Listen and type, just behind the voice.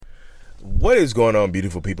What is going on,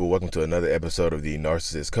 beautiful people? Welcome to another episode of the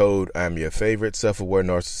Narcissist Code. I'm your favorite self-aware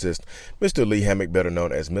narcissist, Mr. Lee Hammock, better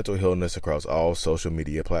known as Mental Healness across all social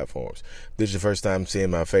media platforms. If this is your first time seeing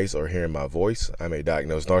my face or hearing my voice, I'm a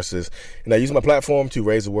diagnosed narcissist, and I use my platform to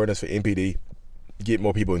raise awareness for NPD, get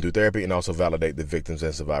more people into therapy, and also validate the victims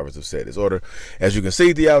and survivors of said disorder. As you can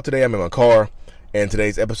see today, I'm in my car, and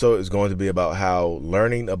today's episode is going to be about how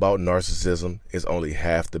learning about narcissism is only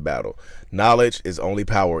half the battle. Knowledge is only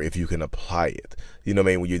power if you can apply it. You know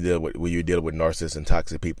what I mean? When you're dealing with narcissists and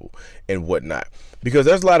toxic people and whatnot. Because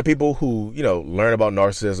there's a lot of people who, learn about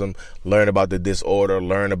narcissism, learn about the disorder,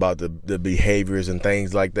 learn about the behaviors and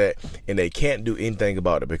things like that, and they can't do anything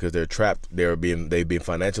about it because they're trapped. They've been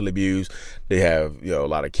financially abused. They have, a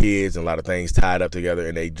lot of kids and a lot of things tied up together,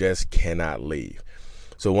 and they just cannot leave.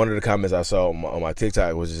 So one of the comments I saw on my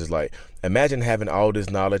TikTok was just like, imagine having all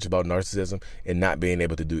this knowledge about narcissism and not being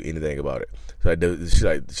able to do anything about it.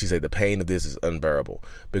 So she said the pain of this is unbearable,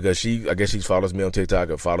 because I guess she follows me on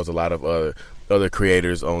TikTok or follows a lot of other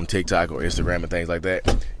creators on TikTok or Instagram and things like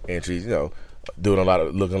that, and she's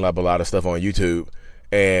looking up a lot of stuff on YouTube,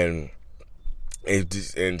 and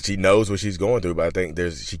she knows what she's going through, but I think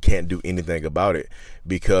she can't do anything about it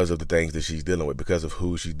because of the things that she's dealing with, because of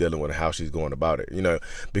who she's dealing with and how she's going about it,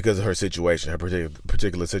 because of her situation, her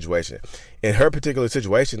particular situation. And her particular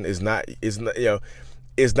situation is not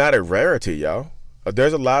a rarity, y'all.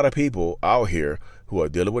 There's a lot of people out here who are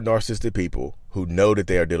dealing with narcissistic people, who know that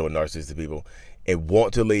they are dealing with narcissistic people and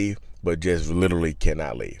want to leave, but just literally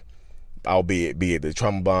cannot leave. Albeit, be it the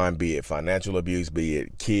trauma bond, be it financial abuse, be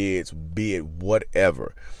it kids, be it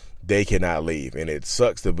whatever, they cannot leave. And it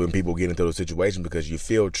sucks that when people get into those situations, because you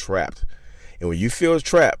feel trapped. And when you feel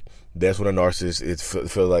trapped, that's when a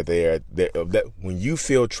narcissist feels like when you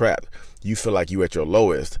feel trapped, you feel like you're at your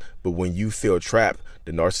lowest. But when you feel trapped,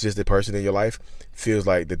 the narcissistic person in your life feels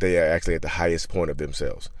like that they are actually at the highest point of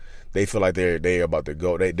themselves. They feel like they're about to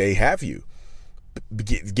go. They have you.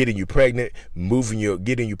 Getting you pregnant,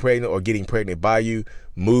 getting you pregnant or getting pregnant by you,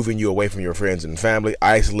 moving you away from your friends and family,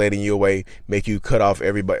 isolating you away, make you cut off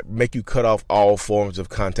all forms of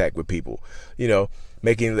contact with people.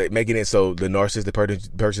 Making it so the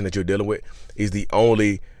narcissistic person that you're dealing with is the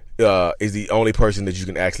only person that you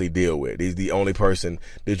can actually deal with. Is the only person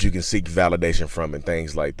that you can seek validation from and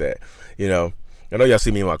things like that. I know y'all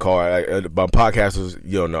see me in my car. My podcasters,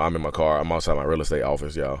 know I'm in my car. I'm outside my real estate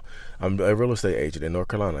office, y'all. I'm a real estate agent in North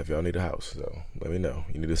Carolina. If y'all need a house, so let me know.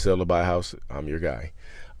 You need to sell or buy a house, I'm your guy.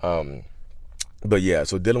 But yeah,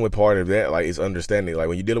 so dealing with part of that, is understanding.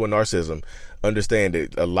 When you're dealing with narcissism, understand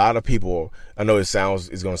that a lot of people, I know it's going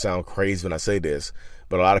to sound crazy when I say this,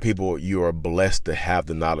 but a lot of people, you are blessed to have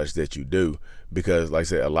the knowledge that you do, because like I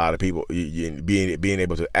said, a lot of people being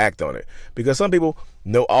able to act on it, because some people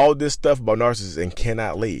know all this stuff about narcissists and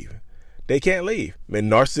cannot leave. They can't leave.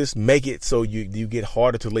 Narcissists make it so you get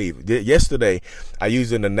harder to leave. Yesterday, I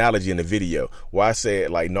used an analogy in the video where I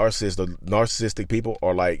said narcissistic people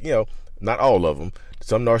are not all of them.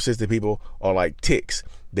 Some narcissistic people are like ticks.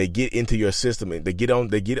 They get into your system and they get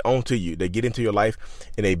onto you. They get into your life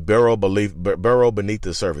and they burrow beneath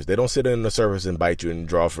the surface. They don't sit in the surface and bite you and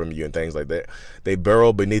draw from you and things like that. They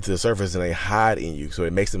burrow beneath the surface and they hide in you. So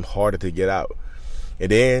it makes them harder to get out. And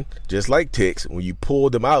then, just like ticks, when you pull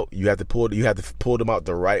them out, you have to pull them out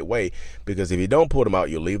the right way, because if you don't pull them out,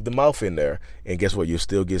 you leave the mouth in there, and guess what? You'll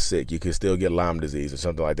still get sick. You can still get Lyme disease or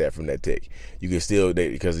something like that from that tick. You can still,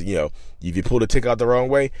 because if you pull the tick out the wrong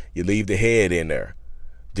way, you leave the head in there.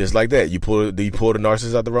 Just like that, you pull the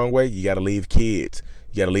narcissist out the wrong way, you got to leave kids.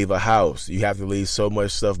 You got to leave a house. You have to leave so much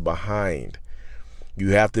stuff behind.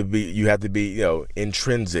 You have to be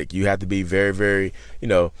intrinsic. You have to be very, very,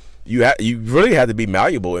 you really have to be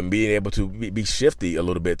malleable and being able to be shifty a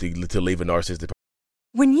little bit to leave a narcissistic.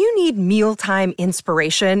 When you need mealtime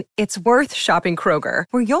inspiration, it's worth shopping Kroger,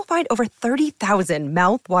 where you'll find over 30,000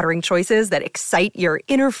 mouth-watering choices that excite your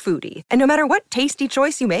inner foodie. And no matter what tasty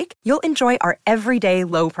choice you make, you'll enjoy our everyday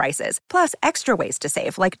low prices, plus extra ways to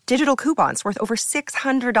save, like digital coupons worth over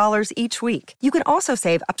 $600 each week. You can also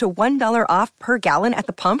save up to $1 off per gallon at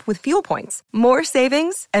the pump with fuel points. More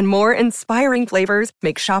savings and more inspiring flavors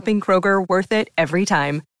make shopping Kroger worth it every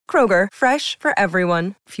time. Kroger, fresh for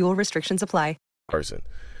everyone. Fuel restrictions apply. Person,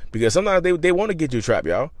 because sometimes they want to get you trapped,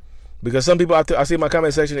 y'all. Because some people, I see in my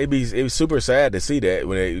comment section, it was super sad to see that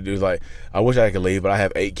when it was like, I wish I could leave, but I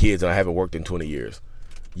have 8 kids and I haven't worked in 20 years.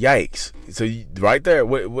 Yikes! So right there,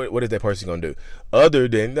 what is that person gonna do? Other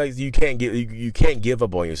than you can't give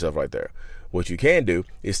up on yourself right there. What you can do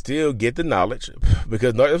is still get the knowledge,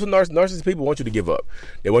 because narcissist people want you to give up.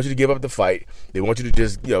 They want you to give up the fight. They want you to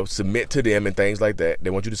just, submit to them and things like that. They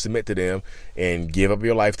want you to submit to them and give up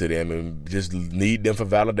your life to them and just need them for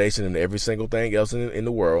validation and every single thing else in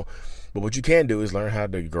the world. But what you can do is learn how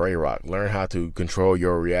to gray rock, learn how to control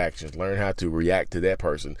your reactions, learn how to react to that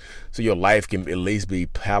person so your life can at least be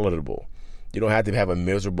palatable. You don't have to have a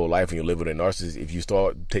miserable life when you live with a narcissist if you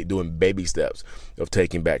start doing baby steps of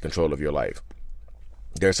taking back control of your life.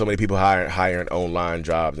 There's so many people hiring online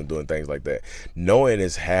jobs and doing things like that. Knowing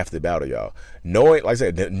is half the battle, y'all. Knowing, like I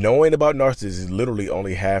said, knowing about narcissists is literally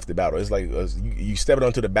only half the battle. It's like you stepping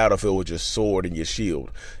onto the battlefield with your sword and your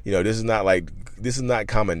shield. This is not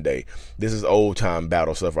common day. This is old time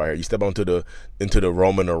battle stuff right here. You step into the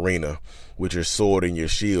Roman arena with your sword and your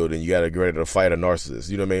shield, and you got to get ready to fight a narcissist.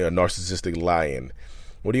 You know what I mean? A narcissistic lion.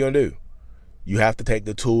 What are you gonna do? You have to take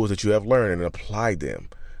the tools that you have learned and apply them.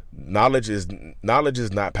 Knowledge is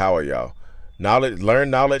not power, y'all. Learn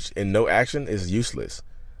knowledge and no action is useless.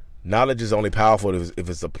 Knowledge is only powerful if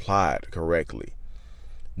it's applied correctly.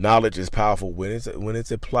 Knowledge is powerful when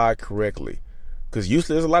it's applied correctly. Because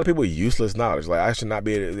there's a lot of people with useless knowledge. Like, I should not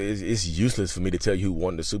be. It's useless for me to tell you who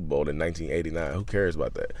won the Super Bowl in 1989. Who cares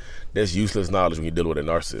about that? That's useless knowledge when you're dealing with a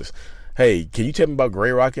narcissist. Hey, can you tell me about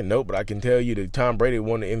gray rocking? Nope, but I can tell you that Tom Brady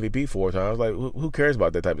won the MVP 4 times. Like, who cares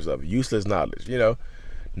about that type of stuff? Useless knowledge,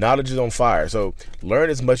 Knowledge is on fire. So learn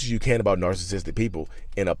as much as you can about narcissistic people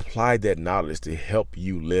and apply that knowledge to help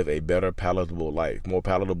you live a better, more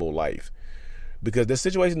palatable life. Because the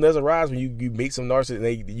situation does arise when you meet some narcissists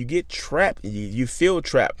and you get trapped. You feel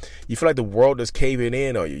trapped. You feel like the world is caving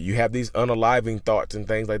in on you. You have these unaliving thoughts and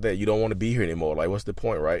things like that. You don't want to be here anymore. Like, what's the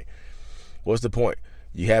point, right? What's the point?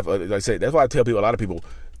 You have, like I say, that's why I tell people, a lot of people,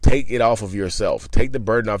 take it off of yourself. Take the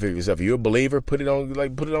burden off of yourself. If you're a believer, put it on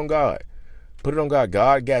God. Put it on God.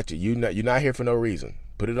 God got you. You're not here for no reason.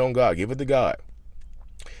 Put it on God. Give it to God.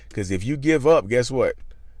 Because if you give up, guess what?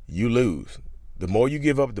 You lose. The more you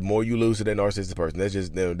give up, the more you lose to that narcissistic person.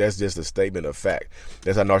 That's just a statement of fact.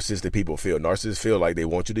 That's how narcissistic people feel. Narcissists feel like they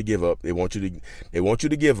want you to give up. They want you to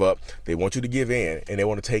give up. They want you to give in, and they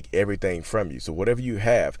want to take everything from you. So whatever you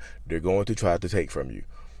have, they're going to try to take from you.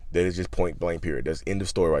 That is just point blank, period. That's end of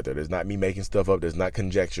story right there. There's not me making stuff up. There's not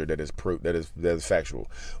conjecture. That is proof. That is factual.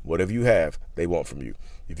 Whatever you have, they want from you.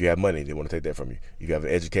 If you have money, they want to take that from you. If you have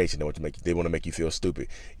an education, they want to make you feel stupid.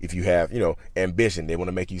 If you have, ambition, they want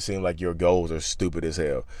to make you seem like your goals are stupid as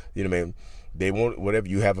hell. You know what I mean? They want whatever.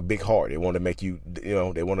 You have a big heart. They want to make you,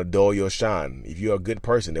 they want to dull your shine. If you're a good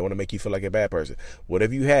person, they want to make you feel like a bad person.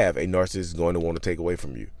 Whatever you have, a narcissist is going to want to take away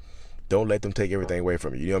from you. Don't let them take everything away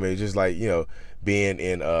from you. You know what I mean? It's just like, being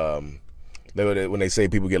in, when they say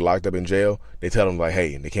people get locked up in jail, they tell them like,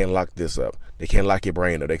 hey, they can't lock this up. They can't lock your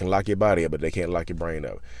brain up. They can lock your body up, but they can't lock your brain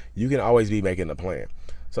up. You can always be making a plan.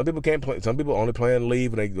 Some people can't play. Some people only plan to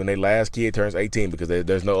leave when their last kid turns 18 because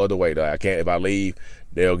there's no other way. If I leave,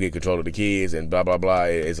 they'll get control of the kids and blah, blah, blah.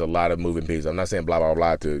 It's a lot of moving pieces. I'm not saying blah, blah,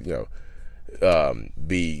 blah to,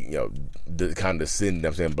 be, the condescending.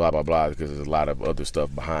 I'm saying blah, blah, blah because there's a lot of other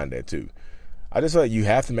stuff behind that too. I just feel like you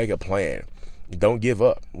have to make a plan. Don't give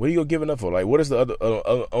up. What are you giving up for? Like, what is the other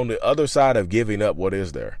on the other side of giving up? What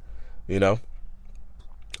is there?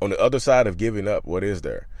 On the other side of giving up, what is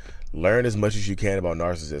there? Learn as much as you can about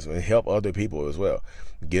narcissism and help other people as well.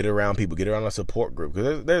 Get around people. Get around a support group.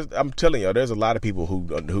 Because I'm telling you, there's a lot of people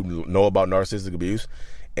who know about narcissistic abuse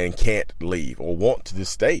and can't leave or want to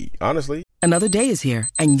just stay. Honestly. Another day is here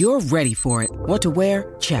and you're ready for it. What to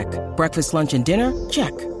wear? Check. Breakfast, lunch, and dinner?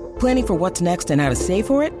 Check. Planning for what's next and how to save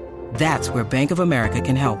for it? That's where Bank of America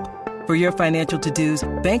can help. For your financial to-dos,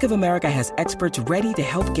 Bank of America has experts ready to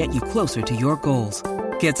help get you closer to your goals.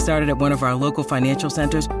 Get started at one of our local financial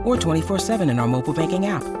centers or 24/7 in our mobile banking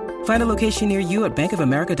app. Find a location near you at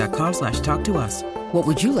bankofamerica.com/talktous. What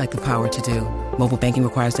would you like the power to do? Mobile banking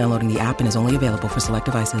requires downloading the app and is only available for select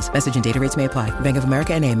devices. Message and data rates may apply. Bank of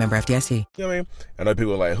America N.A., member FDIC. You know what I mean? I know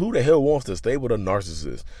people are like, who the hell wants to stay with a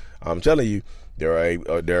narcissist? I'm telling you, there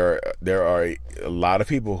are a lot of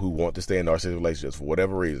people who want to stay in narcissistic relationships for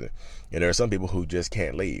whatever reason, and there are some people who just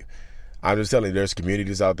can't leave. I'm just telling you, there's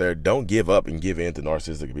communities out there. Don't give up and give in to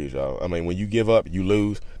narcissistic abuse, y'all. I mean, when you give up, you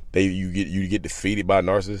lose. You get defeated by a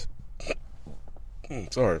narcissist.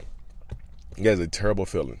 Sorry, that's a terrible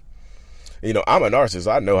feeling. I'm a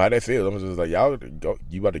narcissist. I know how that feels. I'm just like,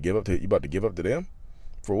 you about to give up to them?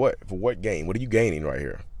 For what? For what gain? What are you gaining right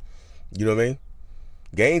here? You know what I mean?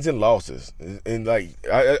 Gains and losses. And like,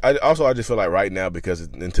 I just feel like right now, because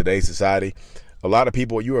in today's society, a lot of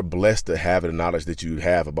people, you are blessed to have the knowledge that you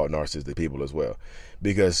have about narcissistic people as well.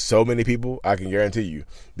 Because so many people, I can guarantee you,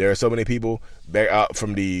 there are so many people back out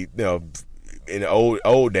from the, in the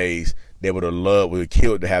old days, they would have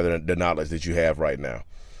killed to have the knowledge that you have right now.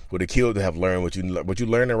 Would have killed to have learned what you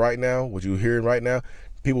learning right now, what you hearing right now.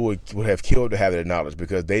 People would have killed to have that knowledge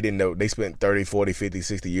because they didn't know. They spent 30, 40, 50,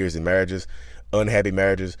 60 years in marriages, unhappy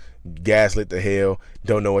marriages, gaslit to hell,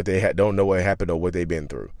 don't know what happened or what they've been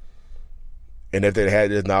through. And if they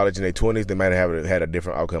had this knowledge in their 20s, they might have had a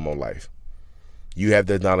different outcome on life. You have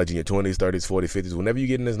this knowledge in your 20s, 30s, 40s, 50s. Whenever you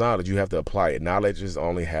get in this knowledge, you have to apply it. Knowledge is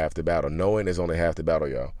only half the battle. Knowing is only half the battle,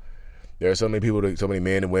 y'all. There are so many people, so many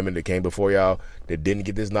men and women that came before y'all that didn't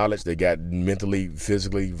get this knowledge. They got mentally,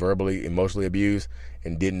 physically, verbally, emotionally abused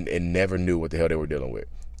and never knew what the hell they were dealing with.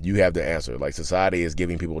 You have the answer. Like, society is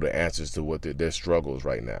giving people the answers to what their struggles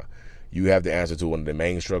right now. You have the answer to one of the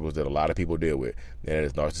main struggles that a lot of people deal with, and that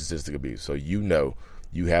is narcissistic abuse. So you know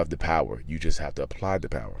you have the power. You just have to apply the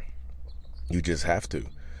power. You just have to.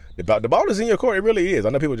 The ball is in your court. It really is. I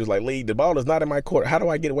know people just like, Lee, the ball is not in my court. How do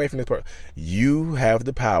I get away from this person? You have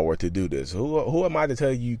the power to do this. Who am I to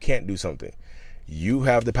tell you can't do something? You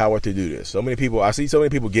have the power to do this. So many people, I see so many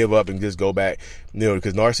people give up and just go back,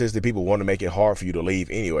 because narcissistic people want to make it hard for you to leave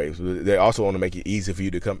anyway. So they also want to make it easy for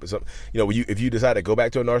you to come. If you decide to go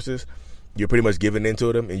back to a narcissist, you're pretty much giving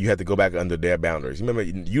into them, and you have to go back under their boundaries. Remember,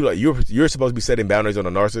 you're supposed to be setting boundaries on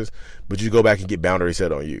a narcissist, but you go back and get boundaries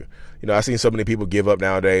set on you. I've seen so many people give up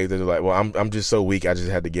nowadays. They're like, well, I'm just so weak, I just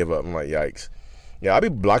had to give up. I'm like, yikes. Yeah, I be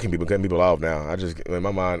blocking people, cutting people off now. I just, in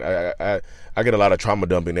my mind, I get a lot of trauma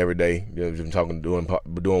dumping every day. I'm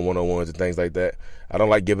doing one-on-ones and things like that. I don't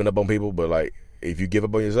like giving up on people, but like, if you give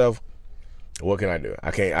up on yourself, what can I do?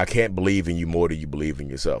 I can't believe in you more than you believe in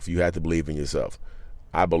yourself. You have to believe in yourself.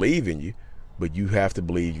 I believe in you, but you have to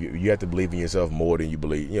believe in yourself more than you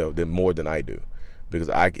believe, more than I do, because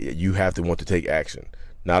you have to want to take action.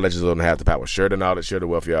 Knowledge is going to have the power. Share the knowledge, share the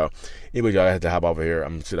wealth, y'all. Anyway, y'all, I had to hop over here.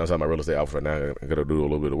 I'm sitting outside my real estate office right now. I'm going to do a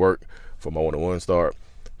little bit of work for my one-on-one start.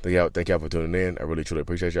 Thank y'all for tuning in. I really, truly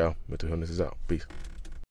appreciate y'all. Mental Healness is out. Peace.